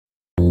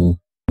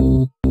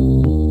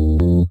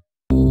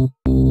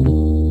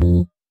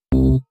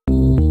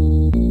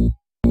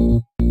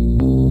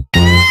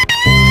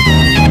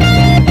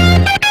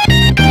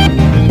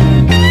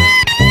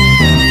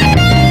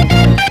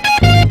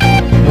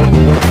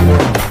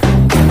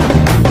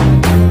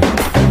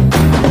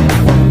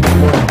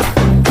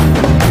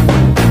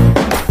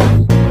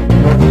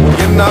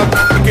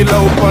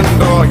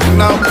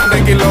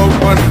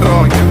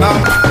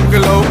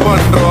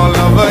பண்றோம்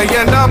லவ்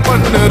என்ன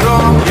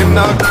பண்ணுறோம் என்ன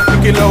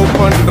லவ்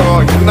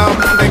பண்றோம் என்ன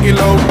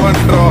லவ்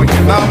பண்றோம்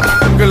என்ன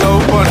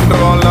லவ்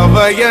பண்றோம் லவ்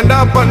என்ன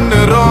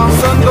பண்ணுறோம்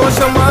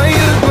சந்தோஷமா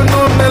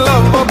இருக்கணும்னு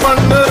லவ்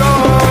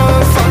பண்ணுறோம்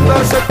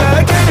சந்தோஷத்தை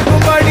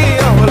கேட்கும்படி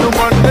அவளும்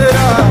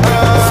பண்ணுறா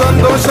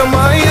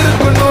சந்தோஷமா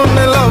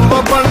இருக்கணும்னு லவ்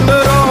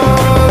பண்ணுறோம்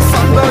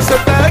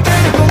சந்தோஷத்தை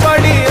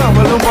கேட்கும்படி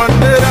அவளும்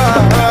பண்ணுறா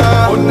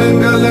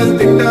பொண்ணுங்களை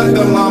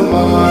திட்டாத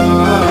மாமா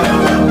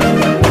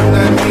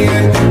நீயே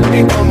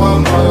திட்டிக்க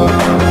மாமா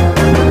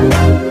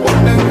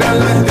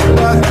பொண்ணுங்களை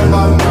திட்டாத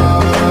மாமா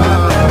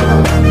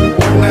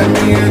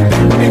நீயே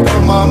திட்டிக்க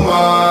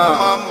மாமா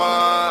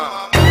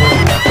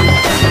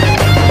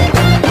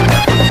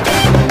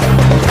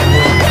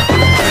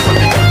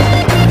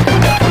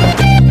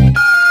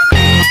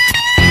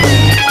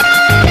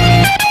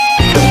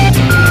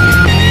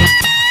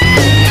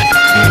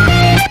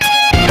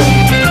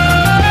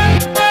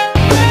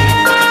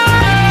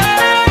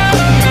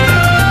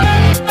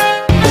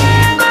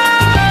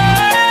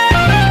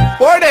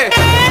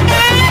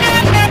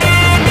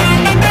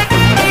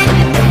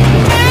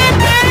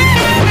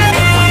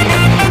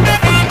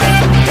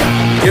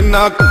என்ன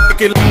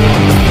கில்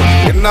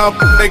என்ன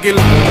படைகில்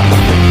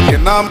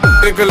என்ன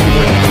படைகில்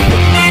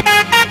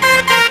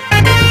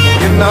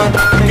என்ன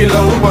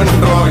லவ்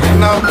பண்றோம்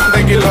என்ன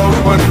லவ்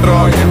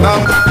பண்றோம் என்ன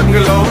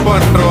லவ்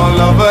பண்றோம்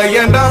லவ்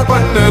என்ன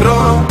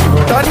பண்ணுறோம்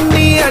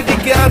தண்ணி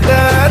அடிக்காத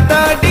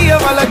தாடிய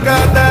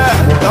வளர்க்காத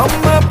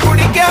நம்ம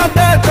பிடிக்காத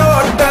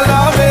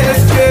டோட்டலா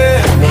வேஸ்ட்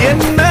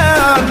என்ன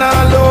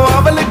ஆனாலும்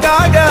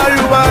அவளுக்காக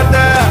அழுவாத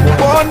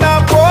போனா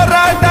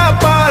போராட்டா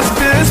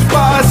பாஸ்ட்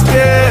பாஸ்ட்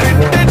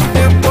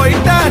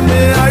போயிட்டான்னு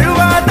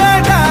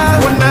அழுவாதடா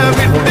உன்னை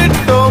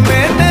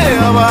விட்டுட்டோமேன்னு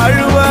அவ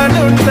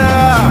அழுவானுண்டா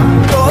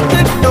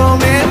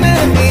தோத்துட்டோமேன்னு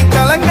நீ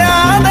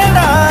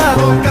கலங்காதடா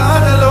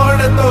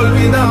காதலோட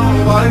தோல்விதான்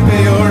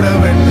வாழ்க்கையோட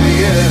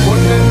வெற்றிய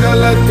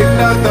பொண்ணுங்களை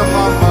திட்டாத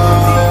மாமா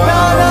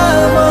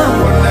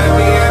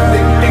பொண்ணவிய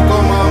திட்டிக்கோ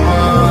மாமா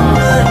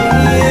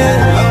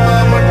அவ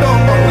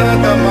மட்டும்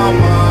பண்ணாத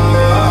மாமா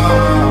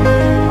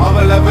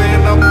அவளை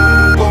வேணும்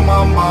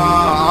மாமா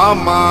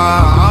ஆமா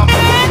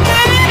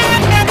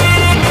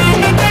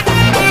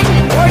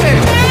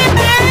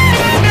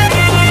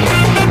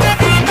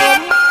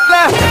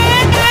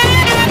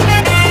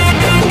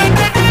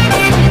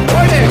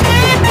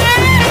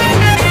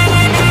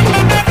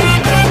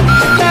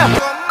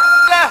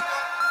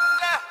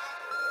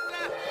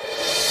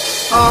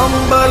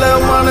ஆம்பள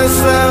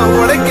மனச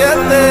உடைக்க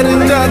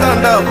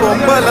தெரிஞ்சாதாண்டா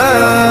பொம்பல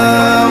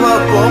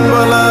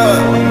பொம்பல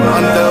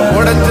அந்த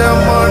உடைஞ்ச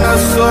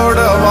மனசோட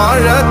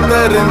வாழ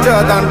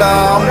தெரிஞ்சாதாண்டா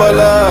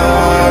ஆம்பல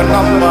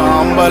நம்ம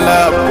ஆம்பல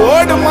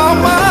போடு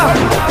மாமா